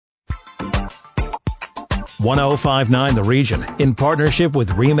1059 The Region, in partnership with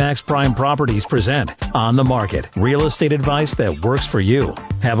RE/MAX Prime Properties, present On the Market, real estate advice that works for you.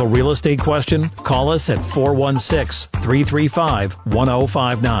 Have a real estate question? Call us at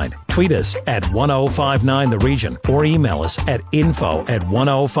 416-335-1059. Tweet us at 1059 The Region or email us at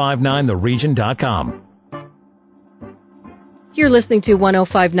info@1059theregion.com. You're listening to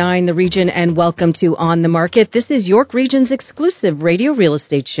 1059 The Region, and welcome to On the Market. This is York Region's exclusive radio real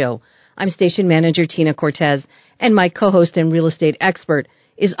estate show. I'm station manager Tina Cortez, and my co-host and real estate expert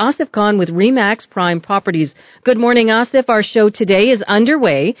is Asif Khan with RE/MAX Prime Properties. Good morning, Asif. Our show today is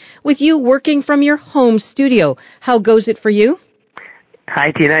underway with you working from your home studio. How goes it for you?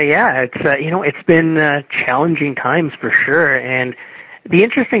 Hi, Tina. Yeah, it's been challenging times for sure, and the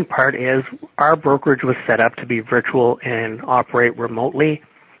interesting part is our brokerage was set up to be virtual and operate remotely,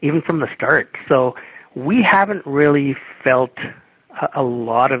 even from the start. So we haven't really felt a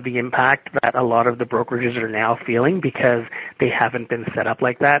lot of the impact that a lot of the brokerages are now feeling because they haven't been set up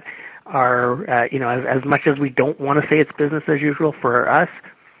like that. As much as we don't want to say it's business as usual for us,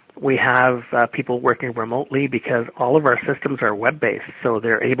 we have people working remotely because all of our systems are web-based, so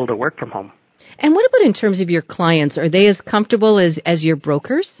they're able to work from home. And what about in terms of your clients? Are they as comfortable as your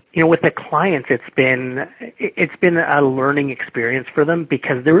brokers? With the clients, it's been a learning experience for them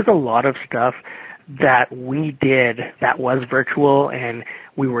because there was a lot of stuff that we did that was virtual, and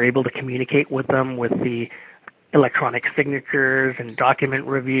we were able to communicate with them with the electronic signatures and document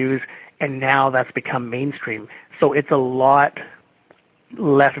reviews, and now that's become mainstream. So it's a lot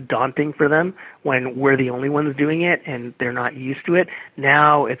less daunting for them when we're the only ones doing it and they're not used to it.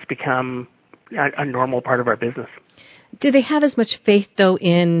 Now it's become a normal part of our business. Do they have as much faith, though,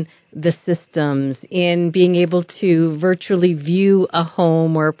 in the systems, in being able to virtually view a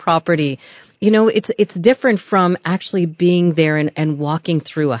home or a property? It's different from actually being there and walking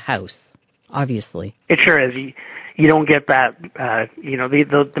through a house, obviously. It sure is. You don't get that,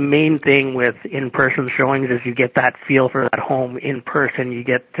 the main thing with in-person showings is you get that feel for that home in person. You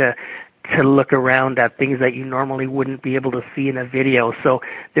get to look around at things that you normally wouldn't be able to see in a video. So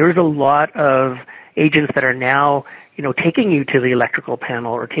there's a lot of agents that are now, taking you to the electrical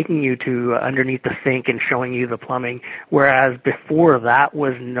panel or taking you to underneath the sink and showing you the plumbing, whereas before that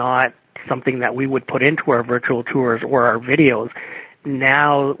was not something that we would put into our virtual tours or our videos.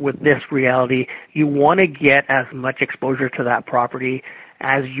 Now, with this reality, you want to get as much exposure to that property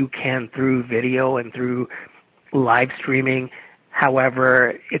as you can through video and through live streaming.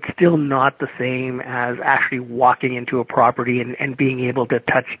 However, it's still not the same as actually walking into a property and being able to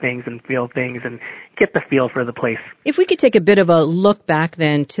touch things and feel things and get the feel for the place. If we could take a bit of a look back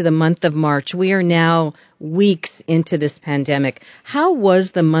then to the month of March, we are now weeks into this pandemic. How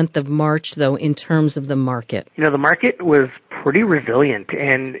was the month of March, though, in terms of the market? The market was pretty resilient.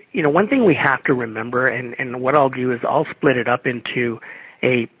 And, one thing we have to remember, and what I'll do is I'll split it up into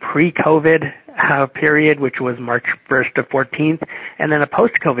a pre-COVID period, which was March 1st to 14th, and then a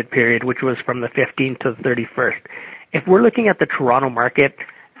post-COVID period, which was from the 15th to the 31st. If we're looking at the Toronto market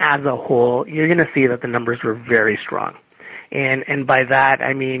as a whole, you're going to see that the numbers were very strong. And by that,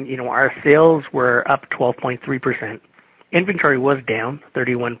 I mean, our sales were up 12.3%. Inventory was down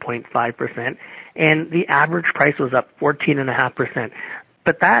 31.5%, and the average price was up 14.5%.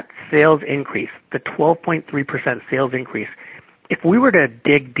 But that sales increase, the 12.3% sales increase, if we were to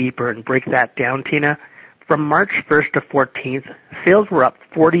dig deeper and break that down, Tina, from March 1st to 14th, sales were up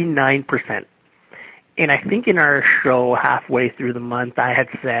 49%. And I think in our show halfway through the month, I had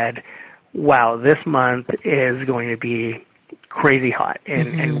said, wow, this month is going to be crazy hot.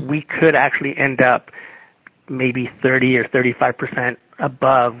 And we could actually end up maybe 30 or 35%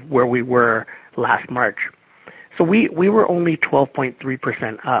 above where we were last March. So we were only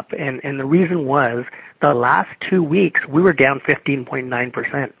 12.3% up. And the reason was the last 2 weeks, we were down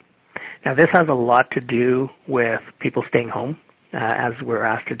 15.9%. Now, this has a lot to do with people staying home, as we're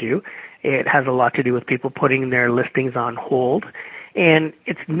asked to do. It has a lot to do with people putting their listings on hold. And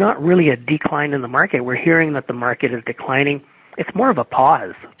it's not really a decline in the market. We're hearing that the market is declining. It's more of a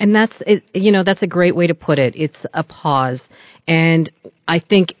pause. And that's a great way to put it. It's a pause. And I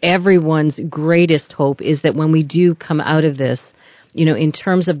think everyone's greatest hope is that when we do come out of this, in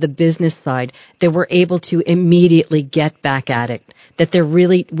terms of the business side, that we're able to immediately get back at it, that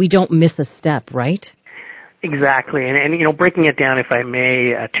we don't miss a step, right? Exactly. And breaking it down, if I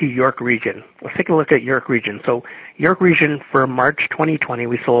may, to York Region. Let's take a look at York Region. So York Region for March 2020,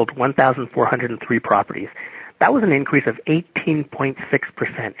 we sold 1,403 properties. That was an increase of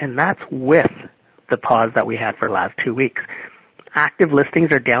 18.6%, and that's with the pause that we had for the last 2 weeks. Active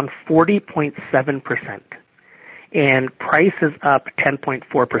listings are down 40.7%. And price is up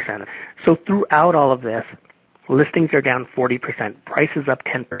 10.4%. So throughout all of this, listings are down 40%, prices up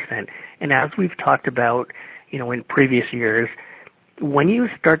 10%. And as we've talked about, in previous years, when you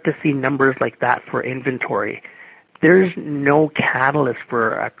start to see numbers like that for inventory, there's no catalyst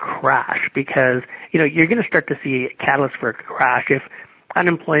for a crash because, you're going to start to see a catalyst for a crash if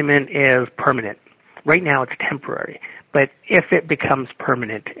unemployment is permanent. Right now it's temporary. But if it becomes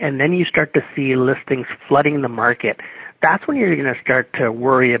permanent and then you start to see listings flooding the market, that's when you're going to start to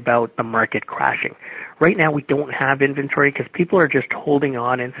worry about the market crashing. Right now we don't have inventory because people are just holding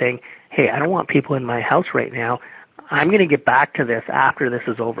on and saying, hey, I don't want people in my house right now. I'm going to get back to this after this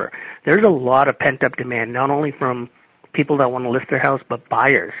is over. There's a lot of pent-up demand, not only from people that want to list their house, but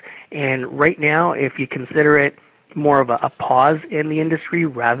buyers. And right now, if you consider it more of a pause in the industry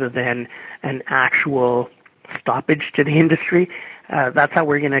rather than an actual stoppage to the industry, that's how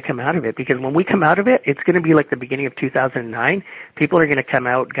we're going to come out of it. Because when we come out of it, it's going to be like the beginning of 2009. People are going to come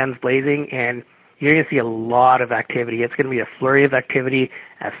out guns blazing, and you're going to see a lot of activity. It's going to be a flurry of activity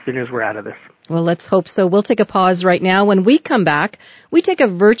as soon as we're out of this. Well, let's hope so. We'll take a pause right now. When we come back, we take a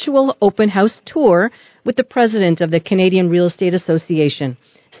virtual open house tour with the president of the Canadian Real Estate Association.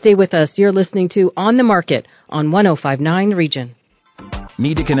 Stay with us. You're listening to On the Market on 105.9 The Region.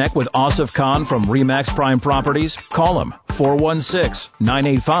 Need to connect with Asif Khan from RE/MAX Prime Properties? Call him,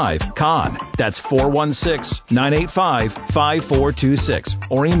 416-985-KHAN. That's 416-985-5426.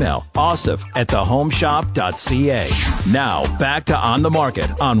 Or email asif@thehomeshop.ca. Now, back to On the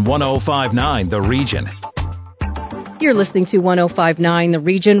Market on 105.9 The Region. You're listening to 105.9 The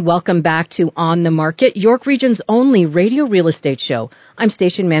Region. Welcome back to On the Market, York Region's only radio real estate show. I'm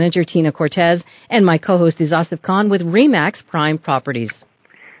station manager Tina Cortez, and my co-host is Asif Khan with RE/MAX Prime Properties.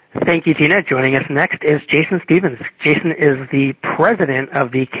 Thank you, Tina. Joining us next is Jason Stevens. Jason is the president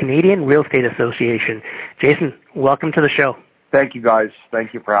of the Canadian Real Estate Association. Jason, welcome to the show. Thank you, guys.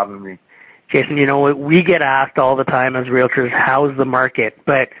 Thank you for having me. Jason, we get asked all the time as realtors, how's the market?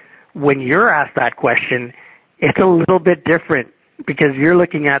 But when you're asked that question, it's a little bit different because you're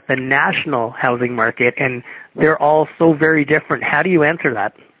looking at the national housing market, and they're all so very different. How do you answer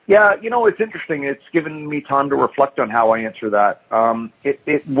that? Yeah, it's interesting. It's given me time to reflect on how I answer that.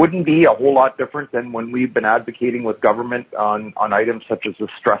 It wouldn't be a whole lot different than when we've been advocating with government on items such as the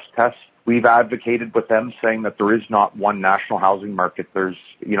stress test. We've advocated with them saying that there is not one national housing market. There's,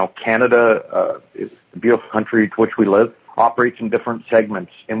 Canada, is the beautiful country to which we live, operates in different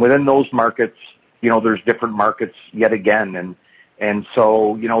segments. And within those markets, there's different markets yet again. And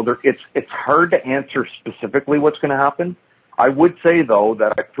so, it's hard to answer specifically what's going to happen. I would say, though,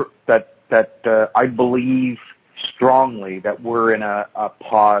 that I believe strongly that we're in a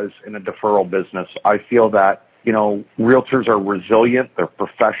pause in a deferral business. I feel that, realtors are resilient, they're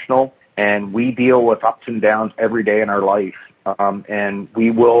professional, and we deal with ups and downs every day in our life. And we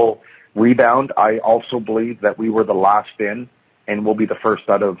will rebound. I also believe that we were the last in, and we'll be the first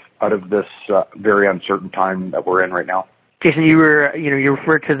out of this very uncertain time that we're in right now. Jason, you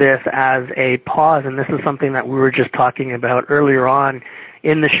referred to this as a pause, and this is something that we were just talking about earlier on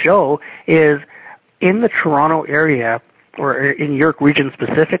in the show, is in the Toronto area, or in York Region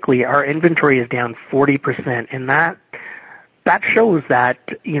specifically, our inventory is down 40%, and that shows that,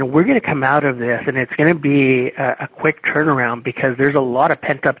 we're going to come out of this, and it's going to be a quick turnaround because there's a lot of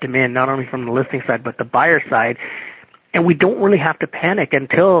pent-up demand, not only from the listing side, but the buyer side. And we don't really have to panic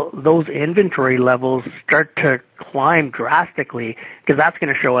until those inventory levels start to climb drastically, because that's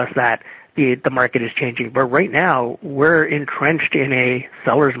going to show us that the market is changing. But right now, we're entrenched in a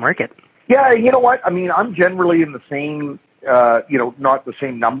seller's market. Yeah, you know what? I mean, I'm generally in the same, not the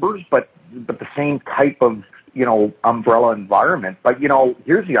same numbers, but the same type of, umbrella environment. But,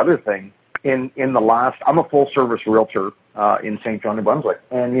 here's the other thing. In the last, I'm a full-service realtor in St. John, New Brunswick.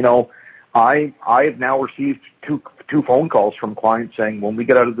 And, I have now received two phone calls from clients saying, when we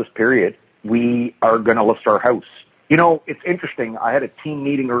get out of this period, we are going to list our house. It's interesting. I had a team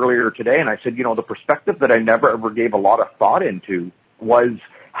meeting earlier today, and I said, the perspective that I never ever gave a lot of thought into was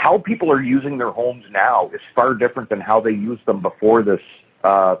how people are using their homes now is far different than how they used them before this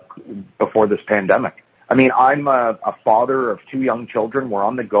pandemic. I mean, I'm a father of two young children. We're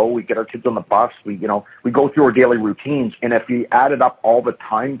on the go. We get our kids on the bus. We go through our daily routines. And if you added up all the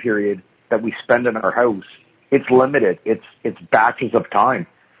time period that we spend in our house, it's limited. It's batches of time.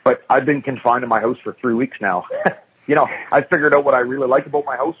 But I've been confined in my house for 3 weeks now. I figured out what I really like about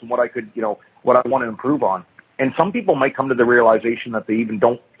my house and what I could, what I want to improve on. And some people might come to the realization that they even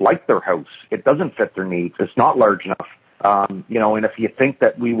don't like their house. It doesn't fit their needs. It's not large enough. And if you think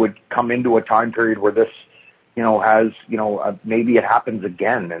that we would come into a time period where this, maybe it happens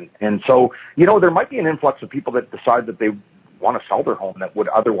again. And so, there might be an influx of people that decide that they want to sell their home that would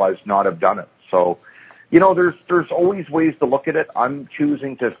otherwise not have done it. So, There's always ways to look at it. I'm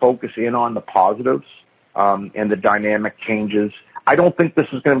choosing to focus in on the positives and the dynamic changes. I don't think this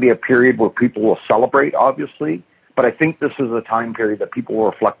is going to be a period where people will celebrate, obviously, but I think this is a time period that people will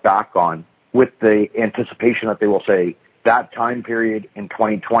reflect back on with the anticipation that they will say that time period in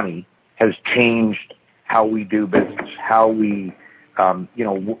 2020 has changed how we do business, how we,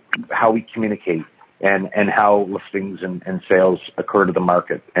 how we communicate, and how listings and sales occur to the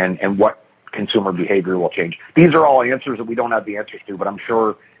market, and what consumer behavior will change. These are all answers that we don't have the answers to, but I'm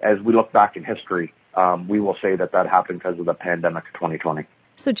sure as we look back in history, we will say that happened because of the pandemic of 2020.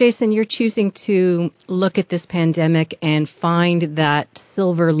 So, Jason, you're choosing to look at this pandemic and find that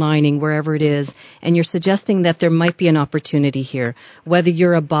silver lining wherever it is, and you're suggesting that there might be an opportunity here, whether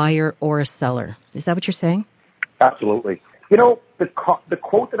you're a buyer or a seller. Is that what you're saying? Absolutely. The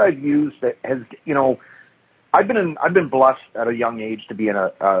quote that I've used that has, I've been blessed at a young age to be in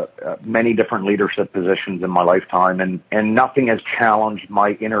many different leadership positions in my lifetime, and nothing has challenged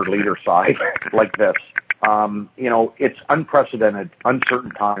my inner leader side like this. It's unprecedented,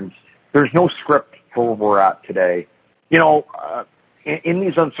 uncertain times. There's no script for where we're at today. In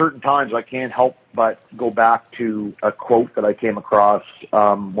these uncertain times, I can't help but go back to a quote that I came across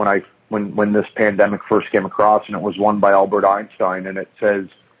when this pandemic first came across, and it was one by Albert Einstein, and it says,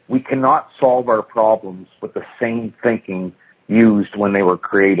 "We cannot solve our problems with the same thinking used when they were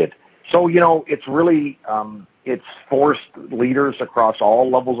created." So, it's really, it's forced leaders across all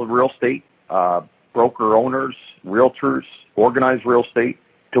levels of real estate, broker owners, realtors, organized real estate,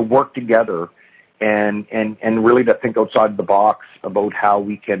 to work together and really to think outside the box about how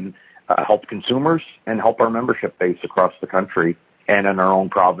we can help consumers and help our membership base across the country and in our own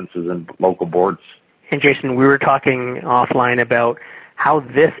provinces and local boards. And Jason, we were talking offline about how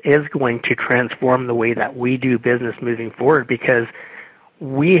this is going to transform the way that we do business moving forward, because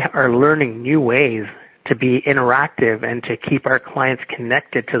we are learning new ways to be interactive and to keep our clients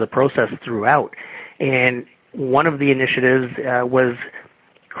connected to the process throughout. And one of the initiatives was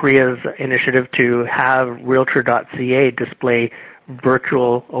Korea's initiative to have Realtor.ca display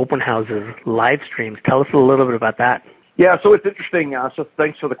virtual open houses, live streams. Tell us a little bit about that. Yeah, so it's interesting. So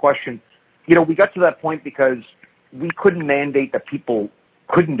thanks for the question. We got to that point because we couldn't mandate that people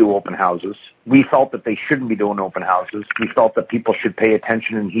couldn't do open houses. We felt that they shouldn't be doing open houses. We felt that people should pay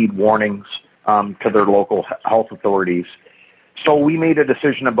attention and heed warnings to their local health authorities. So we made a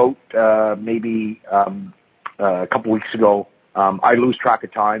decision about maybe a couple weeks ago. I lose track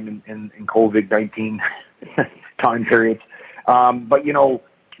of time in COVID-19 time periods. But,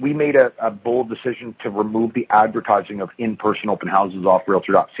 we made a bold decision to remove the advertising of in-person open houses off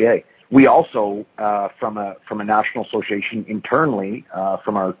Realtor.ca. We also, from a national association internally,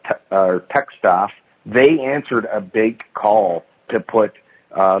 from our tech staff, they answered a big call to put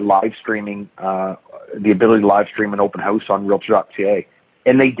live streaming, the ability to live stream an open house on Realtor.ca.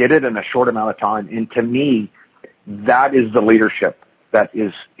 And they did it in a short amount of time. And to me, that is the leadership that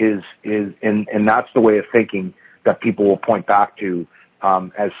is and that's the way of thinking that people will point back to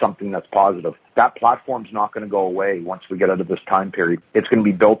as something that's positive. That platform's not going to go away once we get out of this time period. It's going to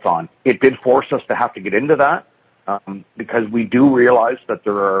be built on. It did force us to have to get into that because we do realize that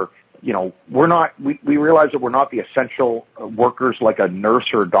there are, we realize that we're not the essential workers like a nurse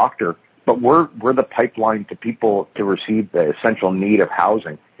or a doctor, but we're the pipeline to people to receive the essential need of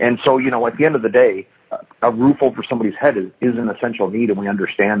housing. And so, at the end of the day, a roof over somebody's head is an essential need, and we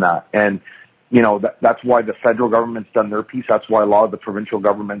understand that. And that's why the federal government's done their piece. That's why a lot of the provincial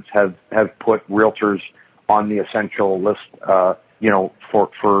governments have put realtors on the essential list,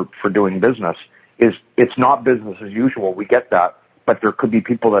 for doing business. It's not business as usual. We get that, but there could be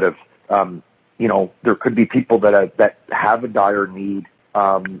people that have, there could be people that have a dire need,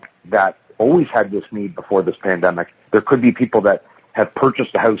 that always had this need before this pandemic. There could be people that have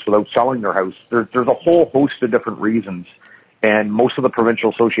purchased a house without selling their house. There's a whole host of different reasons. And most of the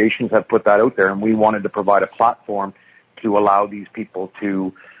provincial associations have put that out there, and we wanted to provide a platform to allow these people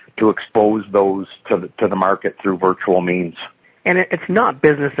to expose those to the market through virtual means. And it's not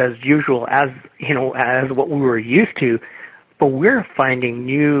business as usual as what we were used to, but we're finding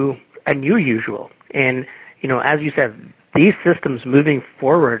a new usual. And, as you said, these systems moving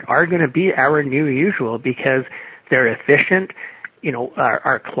forward are going to be our new usual because they're efficient.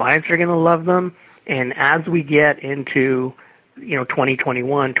 Our clients are going to love them. And as we get into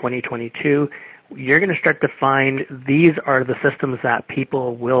 2021, 2022, you're going to start to find these are the systems that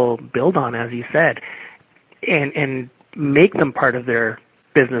people will build on, as you said, and make them part of their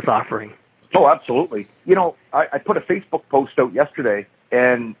business offering. Oh, absolutely. I put a Facebook post out yesterday,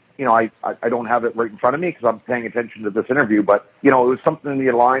 and, I don't have it right in front of me because I'm paying attention to this interview, but, it was something in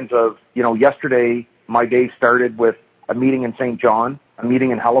the lines of, yesterday my day started with a meeting in St. John, a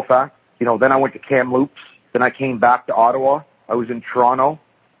meeting in Halifax. Then I went to Kamloops. Then I came back to Ottawa. I was in Toronto.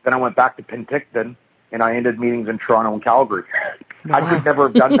 Then I went back to Penticton, and I ended meetings in Toronto and Calgary. Wow. I could never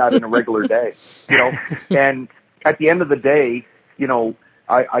have done that in a regular day, And at the end of the day,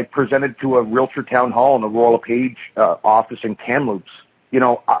 I presented to a Realtor Town Hall in the Royal LePage office in Kamloops.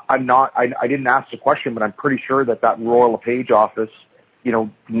 I didn't ask the question, but I'm pretty sure that Royal LePage office,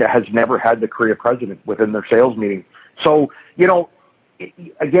 has never had the career president within their sales meeting. So,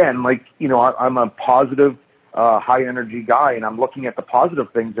 again, I'm a positive, high energy guy, and I'm looking at the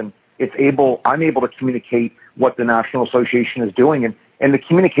positive things, and I'm able to communicate what the National Association is doing. And the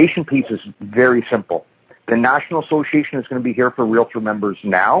communication piece is very simple. The National Association is going to be here for Realtor members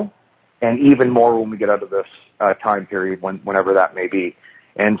now, and even more when we get out of this time period, whenever that may be.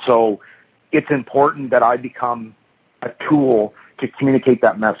 And so it's important that I become a tool to communicate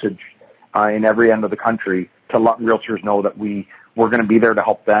that message in every end of the country, to let realtors know that we're going to be there to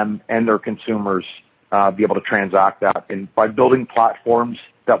help them and their consumers be able to transact that. And by building platforms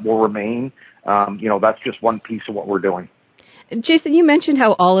that will remain, that's just one piece of what we're doing. Jason, you mentioned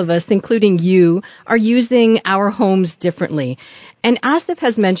how all of us, including you, are using our homes differently. And Asif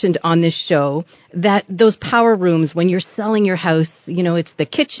has mentioned on this show that those power rooms, when you're selling your house, it's the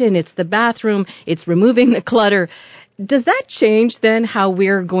kitchen, it's the bathroom, it's removing the clutter. Does that change then how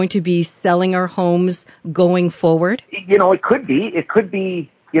we're going to be selling our homes going forward? It could be. It could be,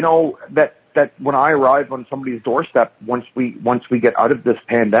 that when I arrive on somebody's doorstep, once we get out of this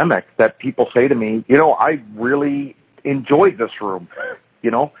pandemic, that people say to me, I really enjoyed this room,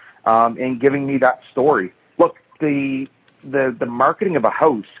 and giving me that story. Look, the marketing of a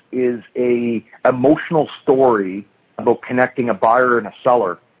house is a emotional story about connecting a buyer and a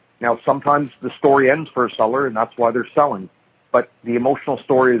seller. Now, sometimes the story ends for a seller, and that's why they're selling. But the emotional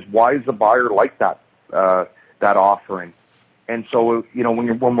story is, why is the buyer like that offering? And so,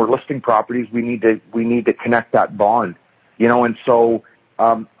 when we're listing properties, we need to connect that bond, And so,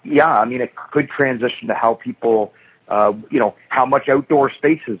 it could transition to how people, how much outdoor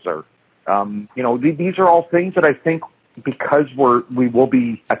spaces are. These are all things that I think, because we will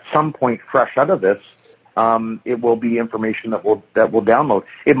be at some point fresh out of this. It will be information that we'll download.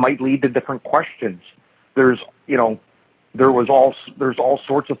 It might lead to different questions. There's all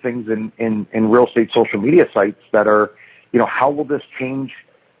sorts of things in real estate social media sites that are, how will this change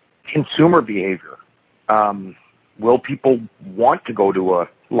consumer behavior? Will people want to go to a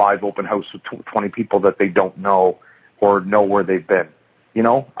live open house with 20 people that they don't know or know where they've been?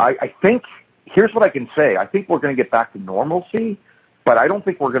 I think, here's what I can say. I think we're going to get back to normalcy, but I don't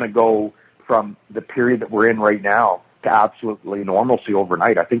think we're going to go from the period that we're in right now to absolutely normalcy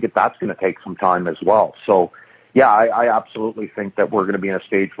overnight. I think that's going to take some time as well. So, I absolutely think that we're going to be in a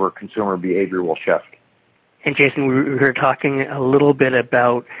stage where consumer behavior will shift. And Jason, we were talking a little bit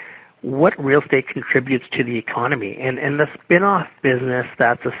about what real estate contributes to the economy and the spin-off business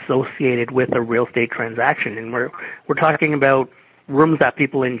that's associated with a real estate transaction. And we're talking about rooms that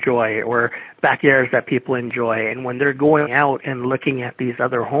people enjoy or backyards that people enjoy. And when they're going out and looking at these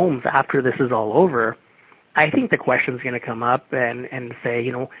other homes after this is all over, I think the question's going to come up and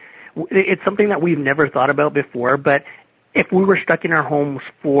say, it's something that we've never thought about before, but if we were stuck in our homes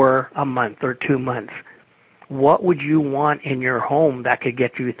for a month or 2 months, what would you want in your home that could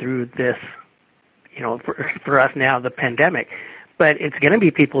get you through this, for us now, the pandemic? But it's going to be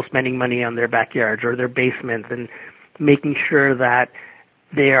people spending money on their backyards or their basements and making sure that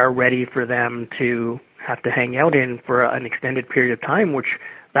they are ready for them to have to hang out in for an extended period of time, which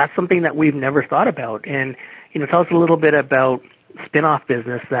that's something that we've never thought about. And, tell us a little bit about spin-off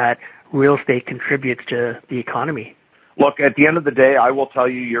business that real estate contributes to the economy. Look, at the end of the day, I will tell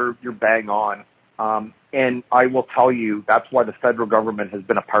you, you're bang on. And I will tell you, that's why the federal government has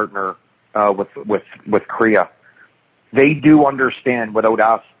been a partner with CREA. They do understand, without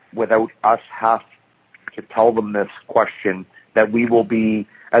us have to tell them this question, that we will be,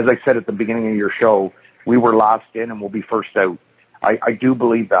 as I said at the beginning of your show, we were last in and we'll be first out. I do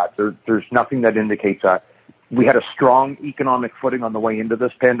believe that. There's nothing that indicates that. We had a strong economic footing on the way into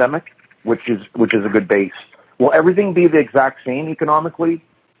this pandemic, which is a good base. Will everything be the exact same economically?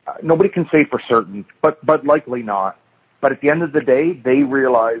 Nobody can say for certain, but likely not. But at the end of the day, they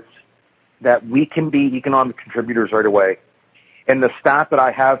realize that we can be economic contributors right away. And the stat that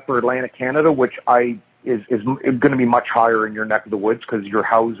I have for Atlantic Canada, which is going to be much higher in your neck of the woods because your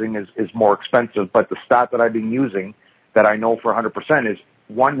housing is more expensive. But the stat that I've been using that I know for 100% is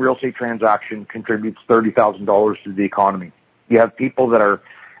one real estate transaction contributes $30,000 to the economy. You have people that are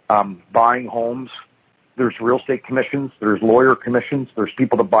buying homes. There's real estate commissions. There's lawyer commissions. There's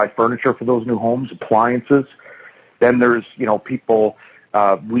people that buy furniture for those new homes, appliances. Then there's, people,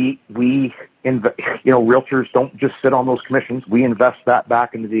 realtors don't just sit on those commissions. We invest that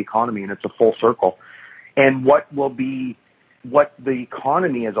back into the economy, and it's a full circle. And what the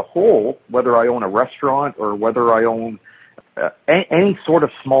economy as a whole, whether I own a restaurant or whether I own any sort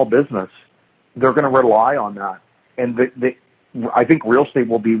of small business, they're going to rely on that. And I think real estate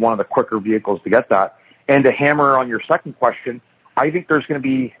will be one of the quicker vehicles to get that. And to hammer on your second question, I think there's going to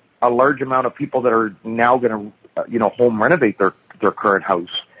be a large amount of people that are now going to, home renovate their current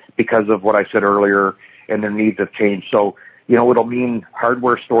house because of what I said earlier, and their needs have changed. So, it'll mean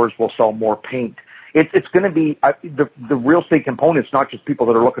hardware stores will sell more paint. It's going to be the real estate component. It's not just people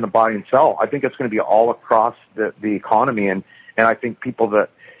that are looking to buy and sell. I think it's going to be all across the economy, and I think people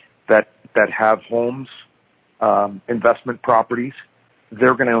that have homes, investment properties,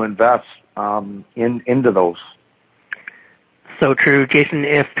 they're going to invest into those. So true. Jason,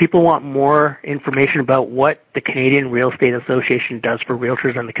 if people want more information about what the Canadian Real Estate Association does for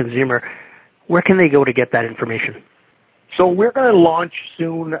realtors and the consumer, where can they go to get that information? So we're going to launch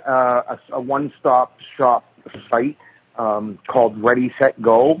soon a one-stop shop site called Ready, Set,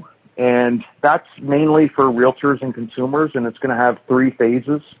 Go, and that's mainly for realtors and consumers, and it's going to have 3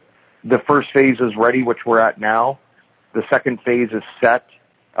 phases. The first phase is Ready, which we're at now. The second phase is Set,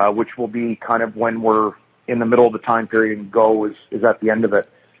 which will be kind of when we're in the middle of the time period, and Go is at the end of it.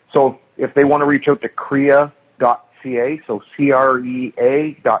 So if they want to reach out to CREA.ca, so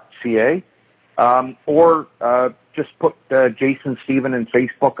CREA.ca, or just put Jason Stephen in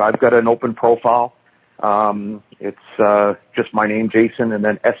Facebook. I've got an open profile. It's just my name, Jason, and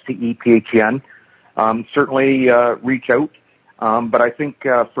then STEPHEN. Certainly reach out. But I think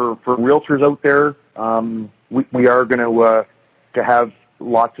for realtors out there, we are going to have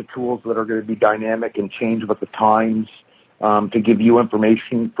lots of tools that are going to be dynamic and change with the times to give you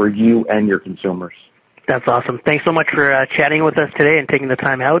information for you and your consumers. That's awesome. Thanks so much for chatting with us today and taking the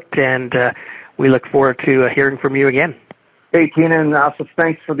time out, and we look forward to hearing from you again. Hey, Tina and Asif,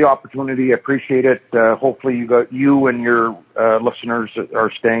 thanks for the opportunity. I appreciate it. Hopefully you and your listeners are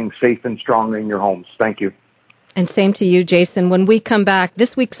staying safe and strong in your homes. Thank you. And same to you, Jason. When we come back,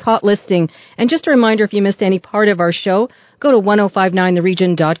 this week's hot listing, and just a reminder, if you missed any part of our show, go to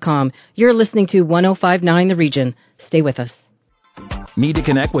 1059theregion.com. You're listening to 1059 The Region. Stay with us. Need to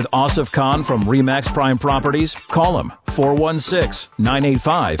connect with Asif Khan from RE/MAX Prime Properties? Call him,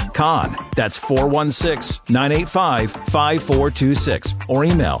 416-985-KHAN. That's 416-985-5426. Or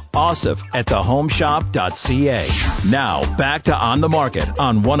email asif@thehomeshop.ca. Now, back to On the Market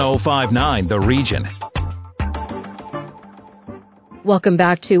on 1059 The Region. Welcome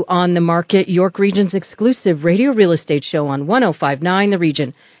back to On the Market, York Region's exclusive radio real estate show on 1059 The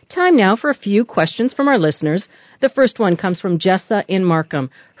Region. Time now for a few questions from our listeners. The first one comes from Jessa in Markham.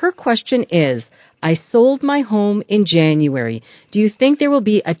 Her question is, I sold my home in January. Do you think there will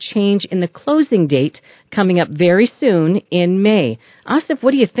be a change in the closing date coming up very soon in May? Asif, what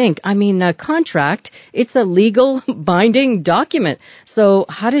do you think? I mean, a contract, it's a legal binding document. So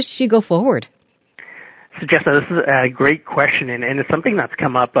how does she go forward? So, Jessica, this is a great question, and it's something that's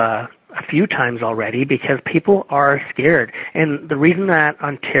come up a few times already because people are scared. And the reason that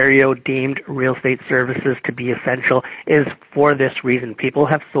Ontario deemed real estate services to be essential is for this reason. People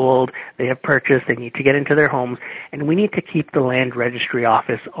have sold, they have purchased, they need to get into their homes, and we need to keep the land registry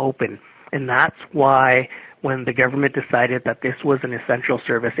office open. And that's why when the government decided that this was an essential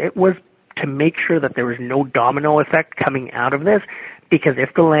service, it was to make sure that there was no domino effect coming out of this. Because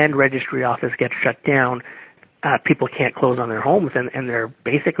if the land registry office gets shut down, people can't close on their homes, and they're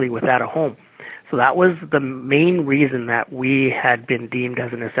basically without a home. So that was the main reason that we had been deemed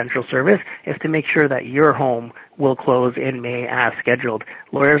as an essential service, is to make sure that your home will close in May as scheduled.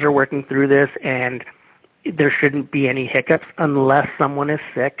 Lawyers are working through this, and there shouldn't be any hiccups unless someone is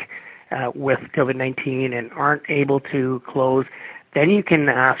sick with COVID-19 and aren't able to close. Then you can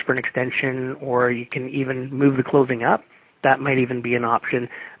ask for an extension, or you can even move the closing up. That might even be an option.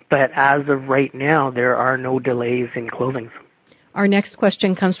 But as of right now, there are no delays in closings. Our next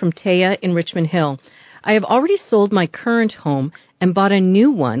question comes from Taya in Richmond Hill. I have already sold my current home and bought a new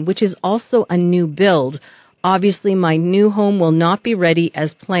one, which is also a new build. Obviously, my new home will not be ready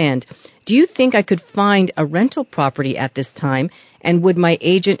as planned. Do you think I could find a rental property at this time? And would my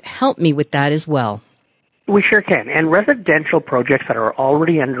agent help me with that as well? We sure can. And residential projects that are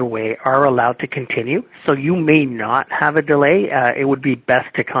already underway are allowed to continue. So you may not have a delay. It would be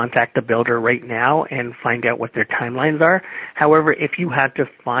best to contact the builder right now and find out what their timelines are. However, if you had to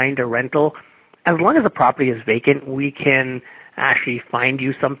find a rental, as long as the property is vacant, we can actually find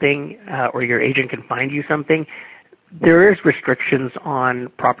you something, or your agent can find you something, there is restrictions on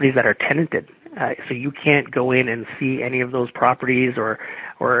properties that are tenanted. So you can't go in and see any of those properties or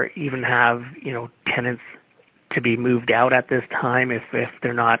even have, tenants to be moved out at this time if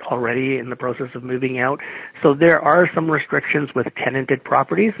they're not already in the process of moving out. So there are some restrictions with tenanted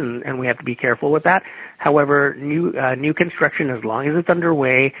properties, and we have to be careful with that. However, new construction, as long as it's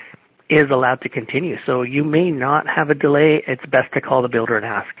underway, is allowed to continue. So you may not have a delay. It's best to call the builder and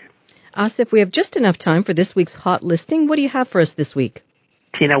ask. Asif, we have just enough time for this week's hot listing. What do you have for us this week?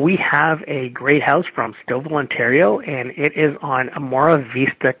 Tina, we have a great house from Stouffville, Ontario, and it is on Amora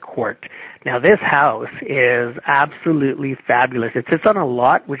Vista Court. Now, this house is absolutely fabulous. It sits on a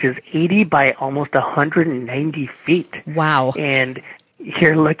lot which is 80 by almost 190 feet. Wow. And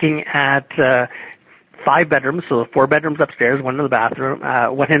you're looking at 5 bedrooms, so 4 bedrooms upstairs, 1 in the bathroom,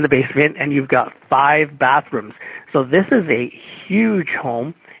 1 in the basement, and you've got 5 bathrooms. So this is a huge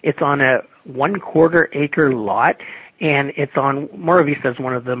home. It's on a 1/4 acre lot, and it's on Amora Vista, is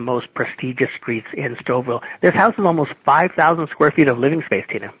one of the most prestigious streets in Stouffville. This house is almost 5,000 square feet of living space,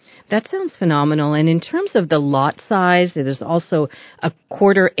 Tina. That sounds phenomenal. And in terms of the lot size, there's also a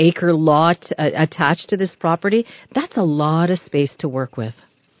 1/4 acre lot attached to this property. That's a lot of space to work with.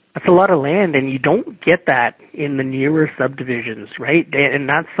 That's a lot of land, and you don't get that in the newer subdivisions, right? And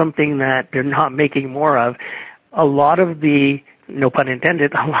that's something that they're not making more of. A lot of the, no pun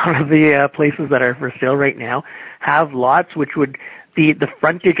intended, a lot of the places that are for sale right now have lots which would, the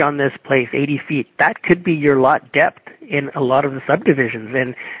frontage on this place, 80 feet, that could be your lot depth in a lot of the subdivisions,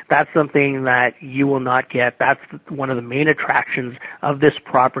 and that's something that you will not get. That's one of the main attractions of this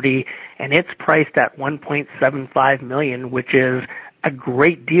property, and it's priced at $1.75 million, which is a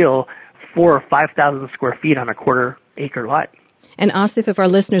great deal for 5,000 square feet on a 1/4 acre lot. And Asif, if our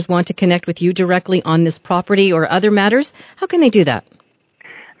listeners want to connect with you directly on this property or other matters, how can they do that?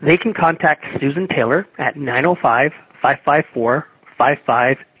 They can contact Susan Taylor at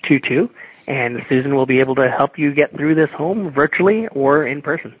 905-554-5522, and Susan will be able to help you get through this home virtually or in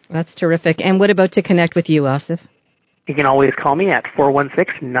person. That's terrific. And what about to connect with you, Asif? You can always call me at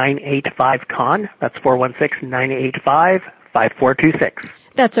 416-985-CON. That's 416-985-5426.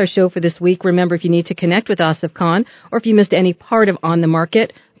 That's our show for this week. Remember, if you need to connect with Asif Khan or if you missed any part of On the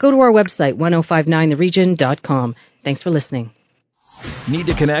Market, go to our website, 1059theregion.com. Thanks for listening. Need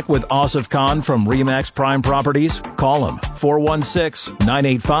to connect with Asif Khan from RE/MAX Prime Properties? Call him,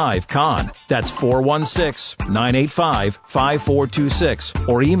 416-985-KHAN. That's 416-985-5426.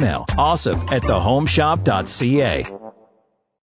 Or email asif@thehomeshop.ca.